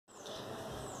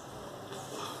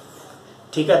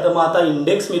ठीक आहे. तर मग आता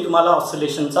इंडेक्स मी तुम्हाला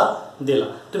ऑसिलेशनचा दिला.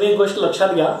 तुम्ही एक गोष्ट लक्षात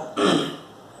घ्या,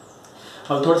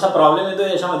 थोडासा प्रॉब्लेम येतोय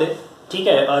याच्यामध्ये, ठीक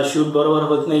आहे. शूट बरोबर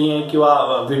होत नाहीये किंवा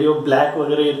व्हिडिओ ब्लॅक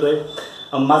वगैरे येतोय.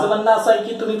 माझं म्हणणं असं आहे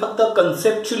की तुम्ही फक्त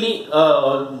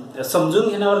कन्सेप्च्युअली समजून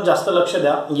घेण्यावर जास्त लक्ष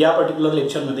द्या या पर्टिक्युलर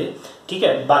लेक्चरमध्ये, ठीक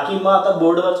आहे. बाकी मग आता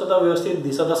बोर्डवर सुद्धा व्यवस्थित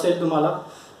दिसत असेल तुम्हाला,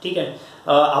 ठीक आहे.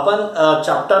 आपण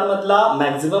चॅप्टर मधला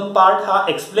मॅक्झिमम पार्ट हा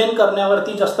एक्सप्लेन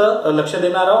करण्यावरती जास्त लक्ष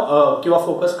देणार आहोत किंवा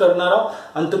फोकस करणार आहोत,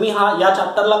 आणि तुम्ही या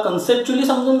चॅप्टरला कन्सेप्च्युअली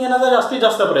समजून घेण्याचा जास्तीत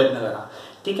जास्त प्रयत्न करा,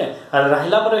 ठीक आहे.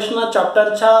 राहिला प्रश्न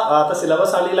चॅप्टरच्या, आता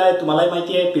सिलेबस आलेला आहे, तुम्हालाही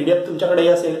माहिती आहे, PDF तुमच्याकडे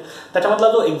असेल. त्याच्यामधला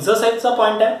जो एक्झरसाइजचा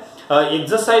पॉईंट आहे,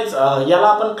 एक्झरसाइज याला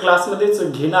आपण क्लासमध्येच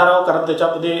घेणार आहोत, कारण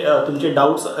त्याच्यामध्ये तुमचे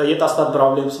डाऊट्स येत असतात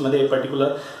प्रॉब्लेम्समध्ये पर्टिक्युलर,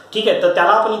 ठीक आहे. तर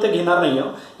त्याला आपण इथं घेणार नाही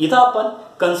आहोत. इथं आपण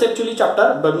कन्सेप्च्युअली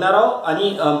चॅप्टर बघणार आहोत, आणि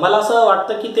मला असं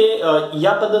वाटतं की ते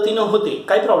या पद्धतीनं होते,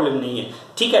 काही प्रॉब्लेम नाही आहे,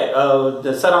 ठीक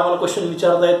आहे. सर आम्हाला क्वेश्चन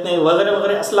विचारता येत नाही वगैरे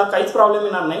वगैरे असला काहीच प्रॉब्लेम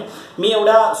येणार नाही. मी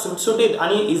एवढ्या सुटसुटीत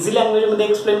आणि इझी लँग्वेजमध्ये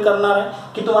एक्सप्लेन करणार आहे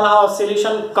की तुम्हाला हा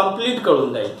ऑसिलेशन कम्प्लीट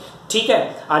कळून जाईल, ठीक आहे.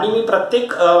 आणि मी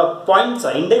प्रत्येक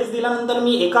पॉईंटचा इंडेक्स दिल्यानंतर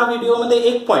मी एका व्हिडिओमध्ये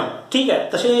एक पॉईंट, ठीक आहे,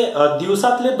 तसे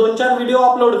दिवसातले 2-4 व्हिडिओ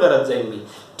अपलोड करत जाईल मी,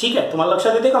 ठीक आहे. तुम्हाला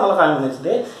लक्षात येते का मला काय म्हणायचं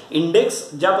ते? इंडेक्स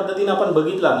ज्या पद्धतीने आपण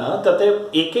बघितला ना, तर ते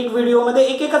एक व्हिडिओमध्ये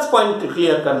एकच पॉईंट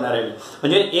क्लिअर करणार आहे मी.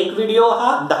 म्हणजे एक व्हिडिओ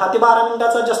हा 10 ते 12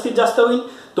 मिनिटाचा जास्तीत जास्त होईल.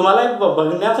 तुम्हाला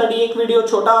बघण्यासाठी एक व्हिडिओ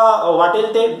छोटा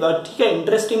वाटेल ते, ठीक आहे,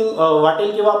 इंटरेस्टिंग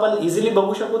वाटेल किंवा आपण इझिली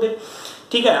बघू शकू ते,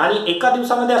 ठीक आहे. आणि एका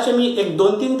दिवसामध्ये असे मी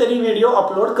 1-2-3 तरी व्हिडिओ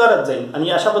अपलोड करत जाईन, आणि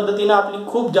अशा पद्धतीने आपली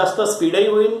खूप जास्त स्पीडही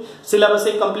होईल,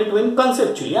 सिलेबसही कम्प्लीट होईल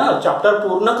कन्सेप्च्युअली. हा चॅप्टर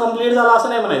पूर्ण कम्प्लीट झाला असं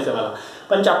नाही म्हणायचं मला,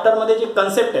 पण चॅप्टरमध्ये जे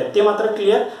कन्सेप्ट आहेत ते मात्र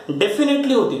क्लिअर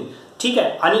डेफिनेटली होतील, ठीक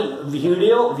आहे. आणि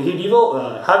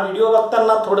हा व्हिडिओ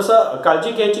बघताना थोडंसं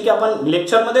काळजी घ्यायची की आपण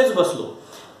लेक्चरमध्येच बसलो,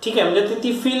 ठीक आहे. म्हणजे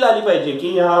ती फील आली पाहिजे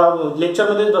की हा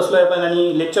लेक्चरमध्येच बसलोय आपण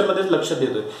आणि लेक्चरमध्येच लक्ष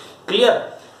देतोय, क्लिअर.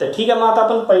 तर ठीक आहे, मग आता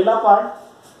आपण पहिला पार्ट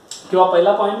किंवा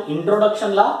पहिला पॉईंट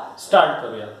इंट्रोडक्शनला स्टार्ट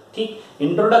करूया, ठीक.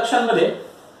 इंट्रोडक्शन मध्ये,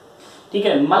 ठीक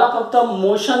आहे, मला फक्त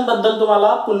मोशन बद्दल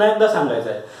तुम्हाला पुन्हा एकदा सांगायचं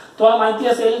आहे. तुम्हाला माहिती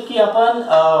असेल की आपण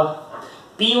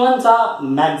P1चा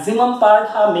मॅक्झिमम पार्ट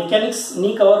हा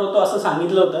मेकॅनिक्सनी कव्हर होतो असं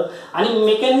सांगितलं होतं, आणि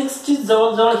मेकॅनिक्सची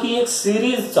जवळजवळ ही एक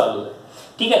सिरीज चालू आहे,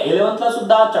 ठीक आहे. 11th ला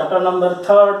सुद्धा चॅप्टर नंबर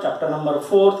 3, चॅप्टर नंबर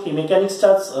 4 ही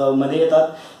मेकॅनिक्सच्याच मध्ये येतात,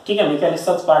 ठीक आहे.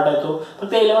 मेकॅनिक्सचाच पार्ट आहे तो.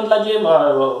 फक्त 11th ला जे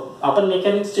आपण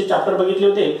मेकॅनिक्सचे चॅप्टर बघितले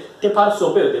होते ते फार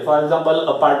सोपे होते. For example,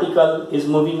 a particle is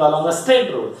moving along a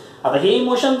straight road. आता हे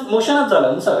मोशनच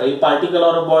झालं ना सर, हे particle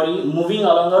or a body moving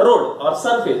along a road or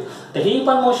surface, तर हे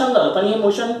पण मोशन झालं. पण हे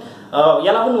मोशन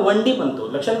याला आपण 1D म्हणतो,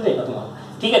 लक्षात येते का तुम्हाला,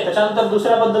 ठीक आहे. त्याच्यानंतर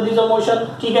दुसऱ्या पद्धतीचं मोशन,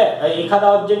 ठीक आहे, एखादा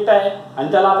ऑब्जेक्ट आहे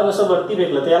आणि त्याला आपण असं वरती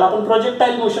फेकलं तर याला आपण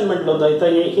प्रोजेक्टाईल मोशन म्हटलं होतं. तर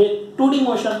हे 2D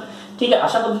मोशन, ठीक आहे.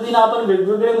 अशा पद्धतीने आपण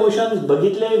वेगवेगळे मोशन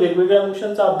बघितले, वेगवेगळ्या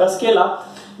मोशनचा अभ्यास केला.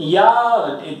 या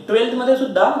 12th मध्ये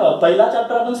सुद्धा पहिला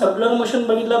चॅप्टर आपण सर्क्युलर मोशन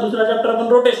बघितला, दुसरा चॅप्टर आपण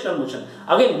रोटेशनल मोशन.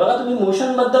 अगेन बघा, तुम्ही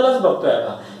मोशन बद्दलच बघतोय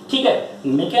आता, ठीक आहे.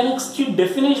 मेकॅनिक्सची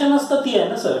डेफिनेशन असतं ती आहे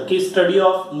ना सर, की study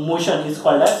of motion is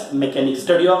called as mechanics,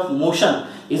 study of motion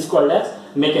is called as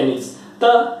mechanics.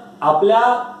 तर आपल्या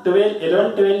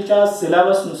 11-12च्या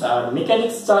सिलेबसनुसार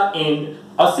मेकॅनिक्सचा एंड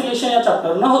ऑसिलेशन या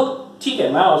चॅप्टरनं होतो, ठीक आहे.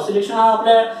 मग ऑसिलेशन हा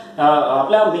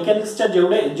आपल्या मेकॅनिक्सच्या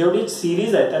जेवढी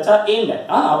सिरीज आहे त्याचा एंड आहे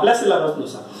आपल्या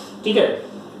सिलेबसनुसार, ठीक आहे.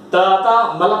 तर आता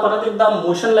मला परत एकदा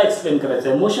मोशनला एक्सप्लेन करायचं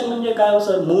आहे. मोशन म्हणजे काय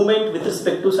sir? Movement with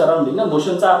respect to surrounding ना,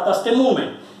 मोशनचा अर्थ असते मुवमेंट,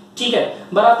 ठीक आहे.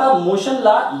 बरं, आता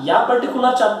मोशनला या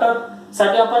पर्टिक्युलर चॅप्टर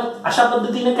साठी आपण अशा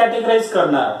पद्धतीने कॅटेगराइज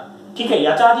करणार, ठीक आहे.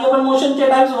 याच्या आधी आपण मोशनचे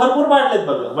टाइप्स भरपूर पाडलेत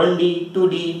बघा, 1D,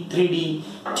 2D, 3D,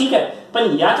 ठीक आहे.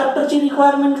 पण या चॅप्टरची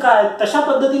रिक्वायरमेंट काय, तशा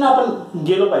पद्धतीने आपण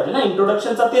गेलो पाहिजे ना.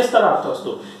 इंट्रोडक्शनचा तेच तर अर्थ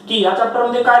असतो की या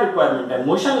चॅप्टरमध्ये काय रिक्वायरमेंट आहे.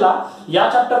 मोशनला या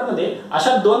चॅप्टरमध्ये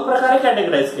अशा 2 प्रकारे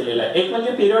कॅटेगराइज केलेलं आहे. एक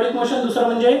म्हणजे पिरियडिक मोशन, दुसरं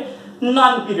म्हणजे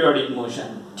नॉन पिरियडिक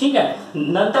मोशन, ठीक आहे.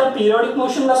 नंतर पिरियडिक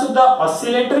मोशनला सुद्धा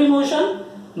oscillatory motion,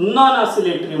 non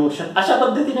oscillatory motion अशा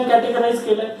पद्धतीने कॅटेगराइज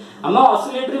केलंय. मग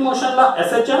ऑसिलेटरी मोशनला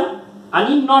SHM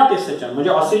आणि नॉट SHM, म्हणजे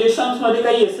ऑसिलेशन्स मध्ये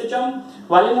काही SHM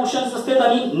वाले मोशन्स असतात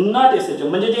आणि नॉट SHM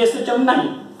म्हणजे जे SHM नाही,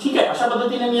 ठीक आहे. अशा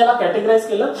पद्धतीने मी याला कॅटेगराइज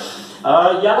केलं.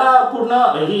 याला पूर्ण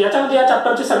याच्यामध्ये या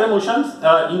चॅप्टरचे सगळे मोशन्स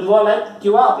इन्व्हॉल्व आहेत,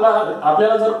 किंवा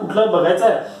आपल्याला जर कुठलं बघायचं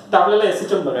आहे तर आपल्याला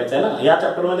SHM बघायचं आहे ना. या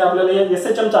चॅप्टरमध्ये आपल्याला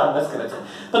SHMचा अभ्यास करायचा आहे.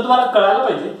 पण तुम्हाला कळायला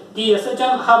पाहिजे की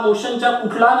SHM हा मोशनचा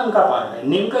कुठला नेमका पार्ट आहे,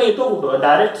 नेमकं येतो कुठं.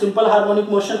 डायरेक्ट सिंपल हार्मोनिक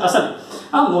मोशन असं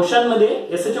नाही. मोशन मध्ये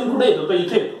SHM कुठे येतो, तर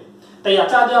इथे येतो. तर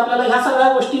याच्या आधी आपल्याला ह्या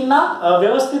सगळ्या गोष्टींना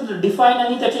व्यवस्थित डिफाईन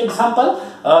आणि त्याचे एक्झाम्पल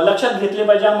लक्षात घेतले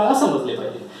पाहिजे, आम्हाला समजले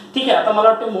पाहिजे, ठीक आहे. आता मला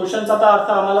वाटतं मोशनचा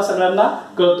अर्थ आम्हाला सगळ्यांना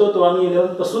कळतो, तो आम्ही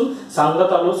 11th पासून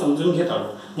सांगत आलो, समजून घेत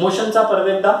आलो. मोशनचा परत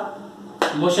एकदा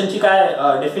मोशनची काय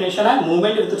डेफिनेशन आहे,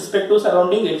 movement with respect to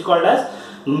surrounding it's called as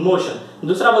motion.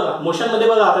 दुसरा बघा, मोशन मध्ये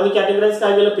बघा आता मी कॅटेगराईज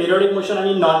काय केलं, पिरियडिक मोशन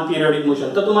आणि नॉन पिरियडिक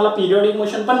मोशन. तर तुम्हाला पिरियडिक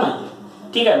मोशन पण माहिती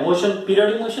आहे, ठीक आहे. मोशन,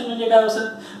 पिरियडिक मोशन म्हणजे काय असेल,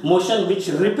 motion which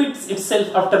repeats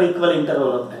itself after equal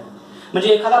interval of time. म्हणजे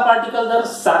एखादा पार्टिकल जर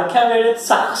सारख्या वेळेत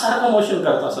सारखं मोशन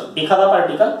करत असेल, एखादा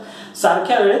पार्टिकल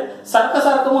सारख्या वेळेत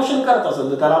सारखं मोशन करत असेल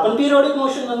तर त्याला आपण पिरियडिक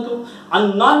मोशन म्हणतो.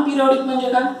 आणि नॉन पिरियडिक म्हणजे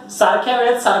काय, सारख्या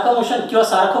वेळेत सारखं मोशन किंवा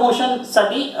सारखं मोशन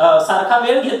साठी सारखा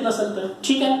वेळ घेत नसेल तर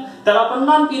ठीक आहे, त्याला आपण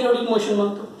नॉन पिरियडिक मोशन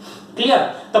म्हणतो. क्लिअर.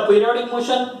 तर पिरियडिक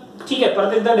मोशन, ठीक आहे,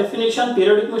 परत एकदा definition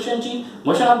periodic मोशनची,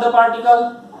 motion of the particle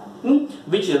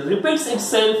which repeats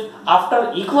itself after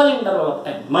equal interval of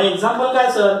time. मग एक्झाम्पल काय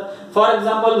sir, for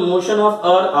example motion of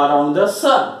earth around the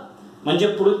सन, म्हणजे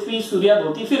पृथ्वी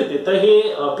सूर्याभोवती फिरते, तर हे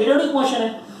पिरियडिक मोशन आहे,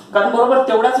 कारण बरोबर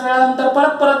तेवढ्याच वेळानंतर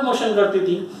परत मोशन करते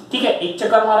ती. ठीक आहे, एक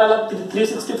चक्कर मारायला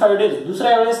 365 डेज,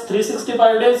 दुसऱ्या वेळेस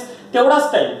 365 डेज,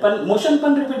 तेवढाच टाइम, पण मोशन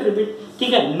पण रिपीट.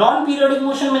 ठीक आहे. नॉन पिरियडिक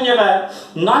मोशन म्हणजे काय,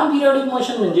 नॉन पिरियडिक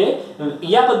मोशन म्हणजे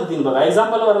या पद्धतीने बघा,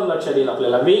 एक्झाम्पल वरून लक्षात येईल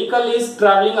आपल्याला, vehicle is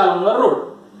travelling along a road,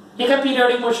 हे काय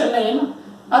पिरियडिक मोशन नाही आहे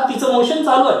ना, तिचं मोशन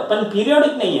चालू आहे पण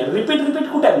पिरियडिक नाही आहे,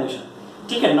 रिपीट कुठे आहे मोशन.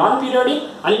 ठीक आहे. नॉन पिरियडिक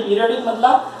आणि पिरियडिक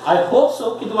मधला आय होप सो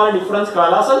की तुम्हाला डिफरन्स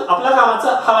कळाला असेल. आपल्या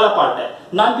कामाचा हा वाला पार्ट आहे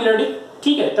नॉन पिरियडिक,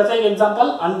 ठीक आहे, त्याचा एक एक्झाम्पल,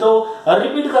 आणि तो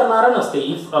रिपीट करणारा नसते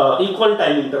इक्वल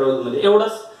टाइम इंटरव्हल मध्ये,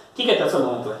 एवढंच. ठीक आहे, त्याचं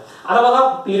महत्व आहे. आता बघा,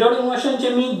 पिरियडिक मोशनचे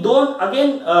मी दोन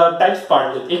अगेन टाइप्स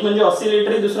पाडले, एक म्हणजे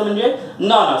ऑसिलेटरी, दुसरं म्हणजे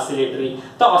नॉन ऑसिलेटरी.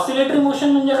 तर ऑसिलेटरी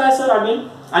मोशन म्हणजे काय सर अगेन,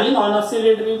 आणि नॉन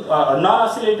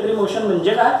ऑसिलेटरी मोशन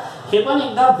म्हणजे काय, हे पण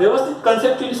एकदा व्यवस्थित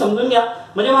कन्सेप्च्युअली समजून घ्या,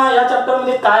 म्हणजे मला या चॅप्टर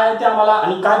मध्ये काय आहे ते आम्हाला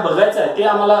आणि काय बघायचं आहे ते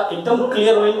आम्हाला एकदम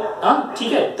क्लिअर होईल.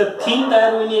 ठीक आहे. तर थीम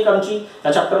तयार होईल एक आमची,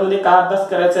 या चॅप्टर मध्ये काय अभ्यास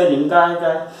करायचा आहे, नेमका आहे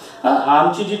काय.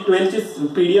 आमची जी 12th ची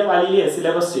PDF आलेली आहे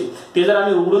सिलेबसची, ते जर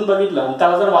आम्ही उघडून बघितलं आणि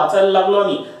त्याला जर वाचायला लागलो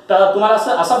आम्ही, तर तुम्हाला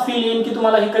असा फील येईल की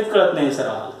तुम्हाला हे काहीच कळत नाही सर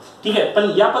आम्हाला. ठीक आहे.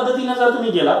 पण या पद्धतीने जर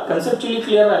तुम्ही गेला, कन्सेप्च्युअली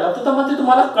क्लिअर राहिला, तर मग ते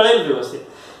तुम्हाला कळेल व्यवस्थित.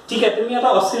 ठीक आहे. तर मी आता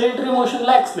ऑसिलेटरी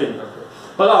मोशनला एक्सप्लेन करतो.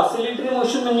 बघा, ऑसिलेटरी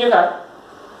मोशन म्हणजे काय,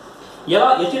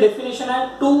 याची डेफिनेशन आहे,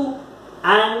 two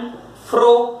and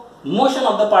fro motion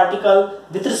of the particle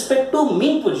with respect to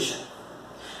mean position.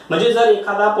 म्हणजे जर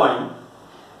एखादा पॉइंट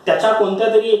त्याच्या कोणत्या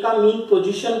तरी एका मीन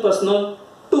पोझिशन पासून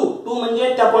टू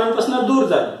म्हणजे त्या पॉइंट पासून दूर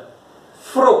झालं,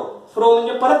 फ्रो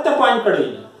म्हणजे परत त्या पॉइंट कडे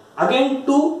येईल, अगेन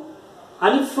टू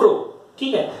आणि फ्रो.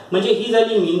 ठीक आहे. म्हणजे ही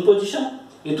झाली मीन पोझिशन,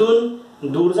 इथून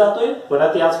दूर जातोय,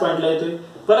 परत याच पॉइंटला येतोय,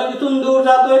 परत इथून दूर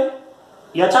जातोय,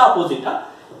 याच्या अपोजिट.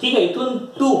 ठीक आहे. इथून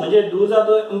टू म्हणजे दूर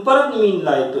जातोय, परत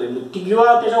मीनला येतोय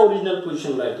किंवा त्याच्या ओरिजिनल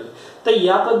पोझिशनला येतोय. तर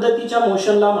या पद्धतीच्या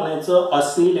मोशनला म्हणायचं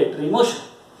ऑसिलेटरी मोशन.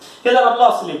 हे झालं आपलं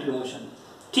ऑसिलेटरी मोशन.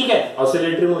 ठीक आहे.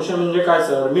 ऑसिलेटरी मोशन म्हणजे काय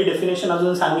सर, मी डेफिनेशन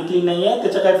अजून सांगितली नाहीये,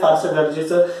 त्याचं काय फारसं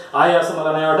गरजेचं आहे असं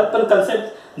मला नाही वाटत, पण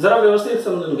कन्सेप्ट जरा व्यवस्थित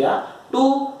समजून घ्या.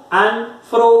 Two and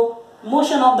fro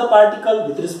motion of the particle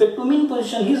with respect to mean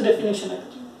position, हीच डेफिनेशन आहे.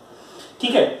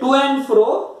 ठीक आहे. टू अँड फ्रो,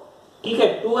 ठीक आहे,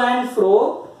 two and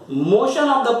fro motion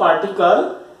of the particle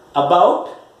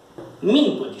about mean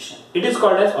position, it is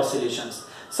called age oscillations.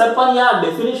 Sir पण या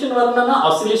definition वरून ना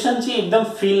ऑसिलेशनची एकदम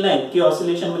फील नाही की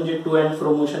ऑसिलेशन म्हणजे टू अँड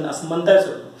फ्रो मोशन असं म्हणताय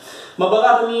सर. मग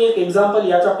बघा, तुम्ही एक एक्झाम्पल,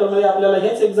 या चॅप्टर मध्ये आपल्याला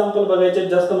हेच एक्झाम्पल बघायचे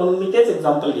जास्त, म्हणून मी तेच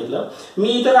एक्झाम्पल घेतलं. मी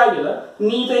इथं काय केलं,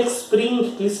 मी इथं एक स्प्रिंग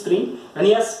घेतली, स्प्रिंग, आणि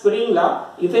या स्प्रिंगला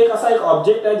इथे एक असा एक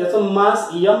ऑब्जेक्ट आहे ज्याचं मास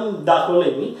m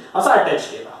दाखवलंय मी, असा अटॅच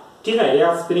केला. ठीक आहे.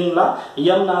 या स्प्रिंगला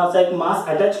m नावाचा एक मास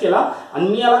अटॅच केला आणि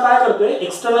मी याला काय करतोय,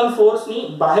 एक्सटर्नल फोर्सनी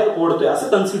बाहेर ओढतोय असं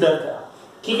कन्सिडर करा.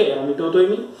 ठीक आहे. याला मिटवतोय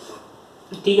मी.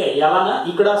 ठीक आहे. याला ना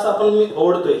इकडं असं आपण मी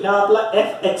ओढतोय, हा आपला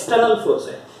F एक्सटर्नल फोर्स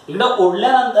आहे. इकडं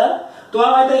ओढल्यानंतर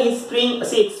तुम्हाला माहिती आहे ही स्प्रिंग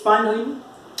अशी एक्सपांड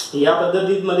होईल. या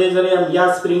पद्धतीमध्ये जर या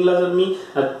स्प्रिंगला जर मी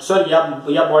सॉरी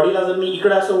या बॉडीला जर मी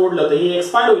इकडे असं ओढलं तर ही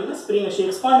एक्सपांड होईल ना, स्प्रिंग अशी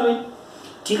एक्सपांड होईल.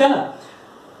 ठीक आहे ना.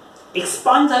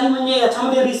 एक्सपांड झाली म्हणजे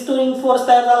याच्यामध्ये रिस्टोरिंग फोर्स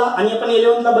तयार झाला, आणि आपण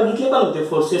 11ला बघितले पण होते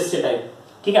फोर्सेसचे टाइप.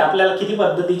 ठीक आहे. आपल्याला किती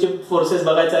पद्धतीचे फोर्सेस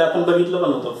बघायचे आहे आपण बघितलं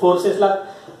पण होतं फोर्सेसला.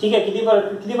 ठीक आहे.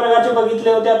 किती प्रकारचे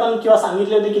बघितले होते आपण किंवा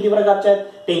सांगितले होते किती प्रकारचे आहेत.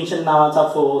 टेन्शन नावाचा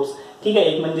फोर्स, ठीक आहे,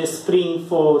 एक म्हणजे स्प्रिंग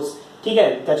फोर्स. ठीक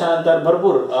आहे. त्याच्यानंतर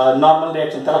भरपूर नॉर्मल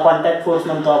रिएक्शन, त्याला कॉन्टॅक्ट फोर्स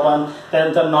म्हणतो आपण,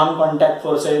 त्यानंतर नॉन कॉन्टॅक्ट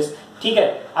फोर्सेस. ठीक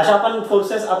आहे. अशा आपण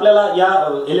फोर्सेस आपल्याला या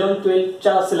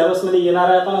 11-12च्या सिलेबस मध्ये येणार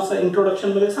आहे, आपण असं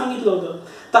इंट्रोडक्शन मध्ये सांगितलं होतं.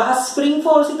 तर हा स्प्रिंग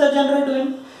फोर्स इथं जनरेट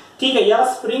होईल. ठीक आहे. याला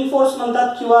स्प्रिंग फोर्स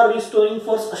म्हणतात किंवा रिस्टोरिंग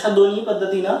फोर्स, अशा दोन्ही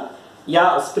पद्धतीनं या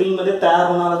स्प्रिंग मध्ये तयार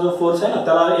होणारा जो फोर्स आहे ना,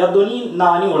 त्याला या दोन्ही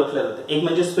नावाने ओळखलं जातं. एक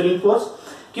म्हणजे स्प्रिंग फोर्स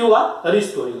किंवा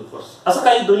रिस्टोरिंग फोर्स, असं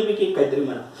काही दोन्हीपैकी एक काहीतरी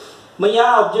म्हणा. मग या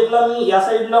ऑब्जेक्टला मी या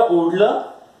साईडला ओढलं,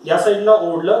 या साईडला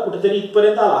ओढलं, कुठेतरी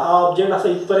इथपर्यंत आला हा ऑब्जेक्ट, असा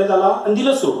इथपर्यंत आला आणि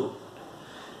दिलं सोडून.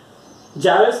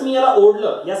 ज्यावेळेस मी याला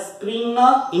ओढलं, या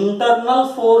स्प्रिंगनं इंटरनल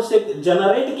फोर्स एक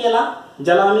जनरेट केला,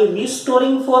 ज्याला आम्ही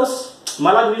रिस्टोरिंग फोर्स,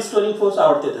 मला रिस्टोरिंग फोर्स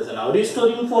आवडते, त्याचं नाव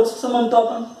रिस्टोरिंग फोर्स असं म्हणतो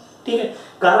आपण. ठीक आहे,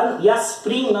 कारण या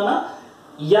स्प्रिंगनं ना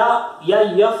या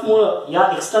एफ मुळे, या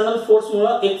एक्सटर्नल फोर्स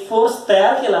मुळे एक फोर्स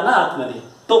तयार केला ना आतमध्ये,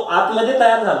 तो आतमध्ये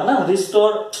तयार झाला ना,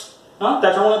 रिस्टोर,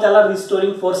 त्याच्यामुळे त्याला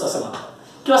रिस्टोरिंग फोर्स असं म्हणतात,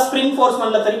 किंवा स्प्रिंग फोर्स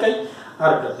म्हणलं तरी काही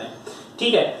हरकत नाही.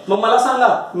 ठीक आहे, मग मला सांगा,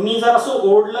 मी जर असं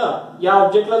ओढलं, या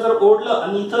ऑब्जेक्टला जर ओढलं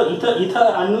आणि इथं इथं इथं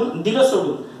आणून दिलं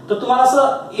सोडून, तर तुम्हाला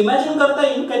असं इमॅजिन करता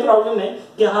येईल, काही प्रॉब्लेम नाही,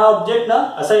 की हा ऑब्जेक्ट ना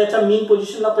असा याच्या मीन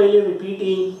पोझिशनला पहिले रिपीट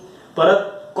येईल, परत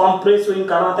कॉम्प्रेस होईल,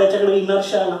 कारण आता याच्याकडे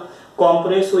इनर्शिया आला,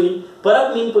 कॉम्प्रेस होईल,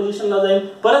 परत मीन पोझिशनला जाईल,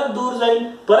 परत दूर जाईल,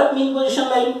 परत मीन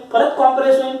पोझिशनला येईल, परत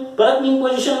कॉम्प्रेस होईल, परत मीन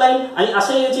पोझिशनला येईल, आणि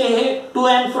असं याचे हे टू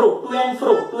अँड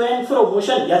फ्रो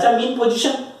मोशन याच्या मीन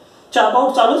पोझिशनच्या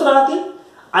अबाउट चालूच राहतील,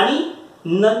 आणि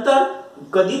नंतर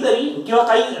कधीतरी किंवा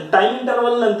काही टाइम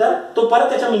इंटरवल नंतर तो परत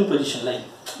त्याच्या मीन पोझिशनला येईल,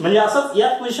 म्हणजे असंच या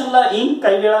पोझिशनला येईल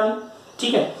काही वेळाने.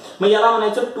 ठीक आहे, मग याला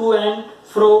म्हणायचं two and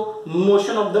fro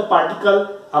motion of the particle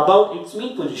about it's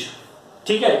mean position.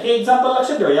 ठीक आहे, हे एक्झाम्पल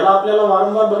लक्षात ठेवा, याला आपल्याला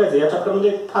वारंवार बघायचं, या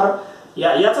चॅप्टरमध्ये फार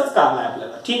याचंच काम आहे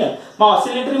आपल्याला. ठीक आहे, मग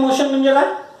ऑसिलेटरी मोशन म्हणजे काय?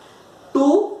 Two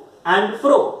and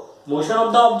fro motion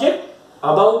of the object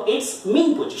about it's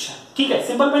mean position. ठीक आहे,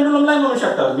 सिंपल पेंडुलमला म्हणू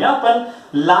शकता तुम्ही, पण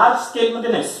लार्ज स्केल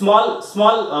मध्ये नाही,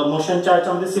 स्मॉल मोशनच्या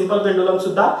याच्यामध्ये सिंपल पेंडुलम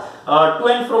सुद्धा टू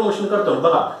अँड फ्रो मोशन करतो.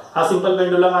 बघा, हा सिंपल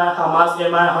पेंडुलम आहे, हा मास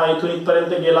एम आहे, हा इथून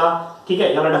इथपर्यंत गेला. ठीक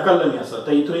आहे, याला ढकललं मी असं,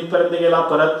 तर इथून इथपर्यंत गेला,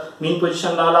 परत मीन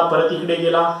पोझिशनला आला, परत इकडे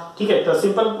गेला. ठीक आहे, तर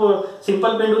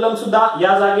सिंपल पेंडुलम सुद्धा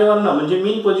या जागेवरनं म्हणजे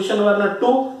मीन पोझिशनवरनं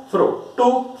टू फ्रो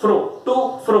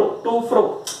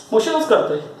मोशनच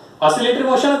करतोय, ऑसिलेटरी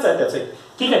मोशनच आहे त्याचे.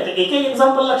 ठीक आहे, तर एक एक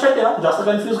एक्झाम्पल लक्षात ठेवा, जास्त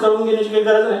कन्फ्युज करून घेण्याची काही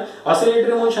गरज नाही.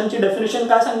 ऑसिलेटरी मोशनची डेफिनेशन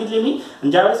काय सांगितली मी,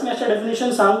 ज्यावेळेस मी अशा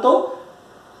डेफिनेशन सांगतो,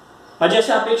 माझी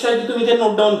अशी अपेक्षा आहे की तुम्ही ते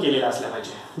नोट डाऊन केलेलं असल्या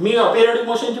पाहिजे. मी पिरियडिक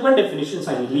मोशनची पण डेफिनेशन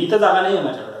सांगितली, इथं जागा नाही आहे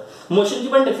माझ्याकडे, मोशनची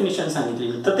पण डेफिनेशन सांगितली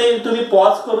मी, तर ते तुम्ही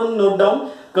पॉज करून नोट डाऊन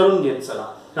करून घेत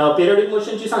चला. पिरियडिक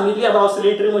मोशनची सांगितली, आता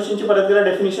ऑसिलेटरी मोशनची परत गेला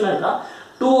डेफिनेशन आहे का,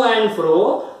 two and fro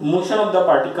motion of the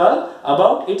particle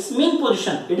about it's mean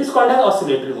position, it is called age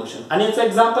oscillatory motion. आणि याचं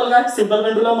एक्झाम्पल काय, सिंपल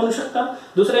पेंडुलम म्हणू शकता.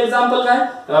 दुसरं एक्झाम्पल काय,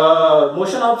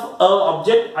 motion of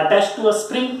object attach to a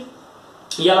spring,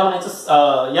 याला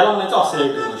म्हणायचं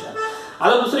ऑसिलेटरी मोशन.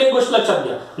 आता दुसरी एक गोष्ट लक्षात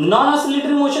घ्या, नॉन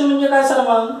ऑसिलेटरी मोशन म्हणजे काय सर?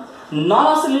 मग नॉन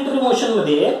ऑसिलेटरी मोशन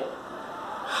मध्ये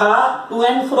हा टू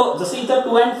अँड फ्रो, जसं इथं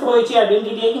टू अँड फ्रो याची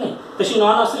आयडेंटिटी आहे की नाही, तशी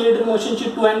non oscillatory मोशनची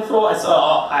two and fro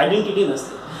identity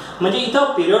नसते. म्हणजे इथं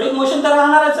पिरियडिक मोशन तर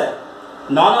राहणारच आहे,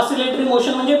 नॉन ऑसिलेटरी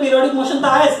मोशन म्हणजे पिरियडिक मोशन तर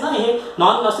आहेच ना, हे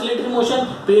नॉन ऑसिलेटरी मोशन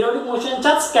पिरियडिक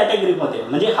मोशनच्याच कॅटेगरीमध्ये,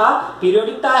 म्हणजे हा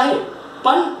पिरियडिक तर आहे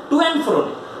पण टू अँड फ्रो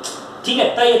नाही. ठीक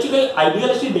आहे, तर याची काही आयडियल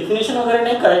अशी डेफिनेशन वगैरे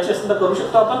नाही करायची असेल तर करू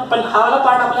शकतो आपण, पण हा वाला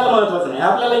पार्ट आपल्याला महत्वाचा नाही,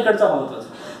 आपल्याला इकडचा महत्वाचा.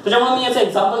 त्याच्यामुळे मी याचं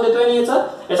एक्झाम्पल देतोय आणि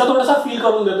याचा थोडासा फील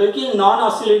करून देतोय की नॉन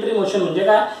ऑसिलेटरी मोशन म्हणजे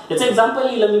काय. याचं एक्झाम्पल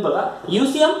लिहिलं मी, बघा,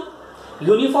 यूसीएम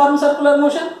युनिफॉर्म सर्क्युलर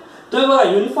मोशन. तुम्ही बघा,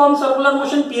 युनिफॉर्म सर्क्युलर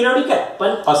मोशन पिरियडिक आहे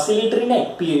पण ऑसिलेटरी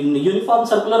नाही. युनिफॉर्म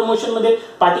सर्क्युलर मोशन मध्ये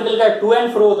पार्टिकल काय टू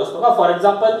अँड फ्रो होत असतो का. फॉर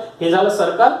एक्झाम्पल हे झालं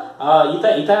सर्कल,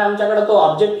 इथं आमच्याकडे तो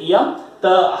ऑब्जेक्ट एम,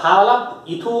 तर हा आला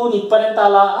इथून इथपर्यंत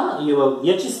आला,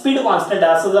 याची स्पीड कॉन्स्टंट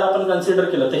आहे असं जर आपण कन्सिडर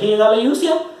केलं तर हे झालं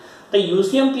यूसीएम. तर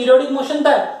यूसीएम पिरियडिक मोशन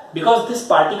काय, because this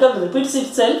particle repeats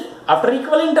itself after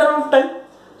equal interval of time.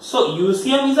 So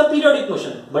UCM is a periodic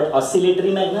motion but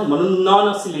oscillatory नाही ना, म्हणून नॉन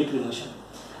ऑसिलेटरी मोशन.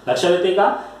 लक्षात येते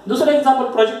का. दुसरं example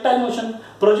projectile motion.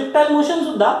 Projectile motion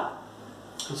सुद्धा,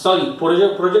 सॉरी,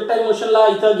 प्रोजेक्टाइल मोशनला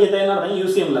इथं घेता येणार नाही,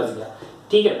 यूसीएमलाच घ्या.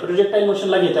 ठीक आहे, प्रोजेक्टाइल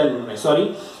मोशनला घेता येणार नाही, सॉरी.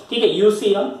 ठीक आहे,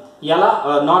 यूसीएम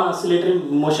याला नॉन ऑसिलेटरी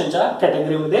मोशनच्या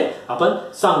कॅटेगरीमध्ये आपण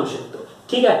सांगू शकतो.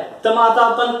 ठीक आहे, तर मग आता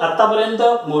आपण आतापर्यंत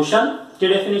मोशन चे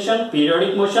डेफिनेशन,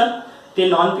 पिरियडिक मोशन ते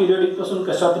नॉन पिरियडिक पासून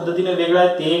कशा पद्धतीने वेगळं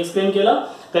आहे ते एक्सप्लेन केलं.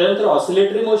 त्यानंतर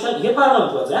ऑसिलेटरी मोशन, हे फार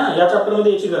महत्वाचं आहे, या चॅप्टर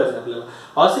मध्ये याची गरज आहे आपल्याला.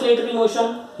 ऑसिलेटरी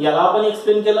मोशन याला आपण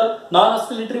एक्सप्लेन केलं, नॉन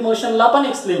ऑसिलेटरी मोशनला पण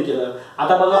एक्सप्लेन केलं.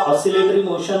 आता बघा, ऑसिलेटरी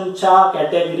मोशनच्या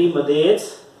कॅटेगरीमध्येच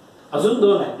अजून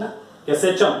दोन आहेत ना,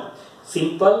 SHM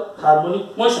simple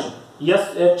harmonic motion,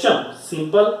 SHM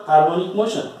simple harmonic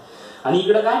motion, आणि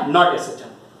इकडे काय नॉट एसएचएम.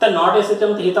 तर नॉट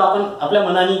एसएचएम हे तर आपण आपल्या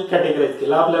मनाने कॅटेगराइज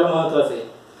केलं, आपल्याला महत्वाचं आहे.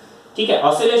 ठीक आहे,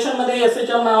 ऑसिलेशन मध्ये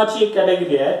एसएचएम नावाची एक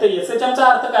कॅटेगरी आहे. तर एसएचएम चा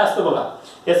अर्थ काय असतो बघा,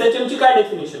 एसएचएम ची काय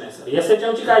डेफिनेशन आहे सर,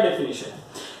 एसएचएम ची काय डेफिनेशन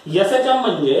आहे. एसएचएम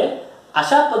म्हणजे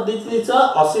अशा पद्धतीचं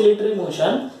ऑसिलेटरी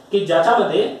मोशन की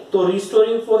ज्याच्यामध्ये तो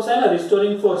रिस्टोरिंग फोर्स आहे ना,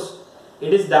 restoring force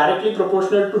it is directly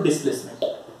proportional to displacement,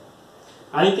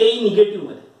 आणि ते निगेटिव्ह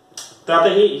मध्ये. तर आता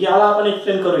हे याला आपण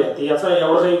एक्सप्लेन करूया, ते याचा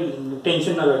एवढं काही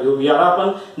टेन्शन नका घेऊ. याला आपण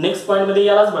नेक्स्ट पॉईंट मध्ये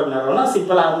यालाच बघणार आहोत ना,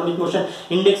 सिंपल हार्मोनिक मोशन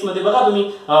इंडेक्स मध्ये. बघा तुम्ही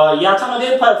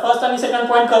याच्यामध्ये फर्स्ट आणि सेकंड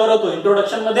पॉईंट कव्हर होतो.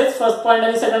 इंट्रोडक्शन मध्येच फर्स्ट पॉईंट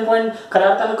आणि सेकंड पॉईंट खऱ्या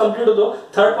अर्थाने कंप्लीट होतो.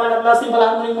 थर्ड पॉईंट आपला सिंपल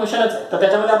हार्मोनिक मोशनच आहे. तर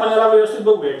त्याच्यामध्ये आपण याला व्यवस्थित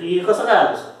बघूया की कसं काय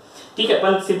आलं. ठीक आहे,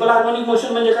 पण सिंपल हार्मोनिक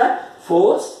मोशन म्हणजे काय?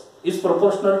 Force is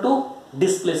proportional to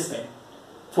displacement.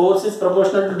 Force is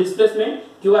proportional to displacement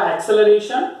किंवा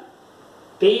acceleration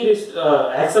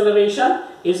acceleration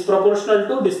is proportional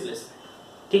to displacement.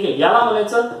 ठीक आहे, याला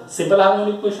म्हणायचं सिंपल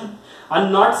हार्मोनिक मोशन. आणि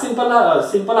नॉट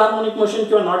सिंपल हार्मोनिक मोशन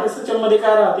किंवा नॉट एसएचएम मध्ये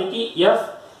काय राहते की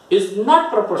F is not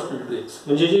proportional to x,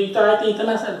 म्हणजे जे इथं आहे ते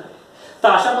इथं नसायला. तर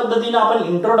अशा पद्धतीने आपण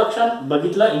इंट्रोडक्शन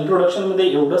बघितलं. इंट्रोडक्शन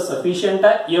मध्ये एवढं सफिशियंट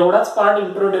आहे. एवढाच पार्ट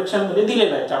इंट्रोडक्शन मध्ये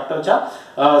दिलेला आहे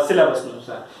चॅप्टरच्या सिलेबस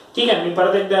नुसार. ठीक आहे, मी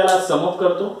परत एकदा याला समअप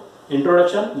करतो.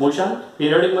 Introduction, motion,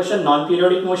 periodic motion, non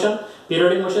periodic motion.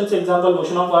 Periodic मोशनचे example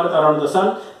motion of earth around the sun.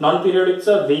 Non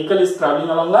पिरियडिकचं vehicle is travelling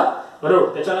along the road.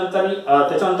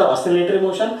 त्याच्यानंतर ऑसिलेटरी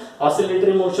मोशन.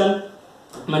 ऑसिलेटरी मोशन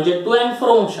म्हणजे टू अँड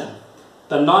फ्रो मोशन.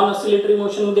 तर non oscillatory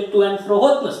motion मध्ये two and फ्रो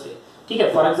होत नसते. ठीक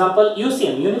आहे, for example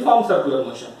UCM, uniform circular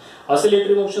motion.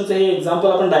 Oscillatory मोशनचं हे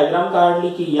example आपण डायग्राम काढली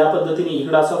की या पद्धतीने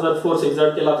इकडे असा जर फोर्स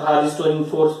एक्झर्ट केला तर हा रिस्टोरिंग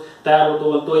फोर्स तयार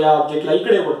होतो, तो या ऑब्जेक्टला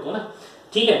इकडे ओढतो ना.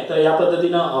 ठीक आहे, तर या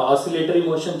पद्धतीनं ऑसिलेटरी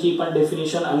मोशनची पण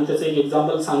डेफिनेशन आणि त्याचं एक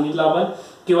एक्झाम्पल सांगितलं आपण.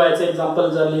 किंवा याचं एक्झाम्पल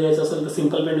जर लिहायचं असेल तर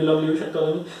सिंपल पेंडुलम लिहू शकता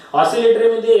तुम्ही.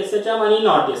 ऑसिलेटरी मध्ये एसएचएम आणि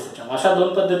नॉट एसएचएम अशा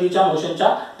दोन पद्धतीच्या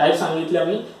मोशनच्या टाईप सांगितल्या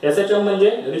मी. एसएचएम म्हणजे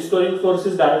restoring force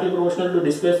is directly proportional to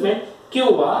displacement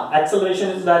किंवा acceleration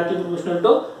is directly proportional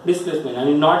to displacement.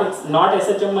 आणि नॉट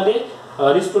एसएचएम मध्ये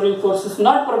restoring force is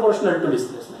not proportional to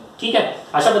displacement. ठीक आहे,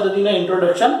 अशा पद्धतीने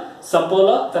इंट्रोडक्शन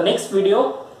संपवलं. तर नेक्स्ट व्हिडिओ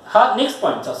हा नेक्स्ट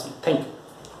पॉईंटचा असेल. थँक्यू.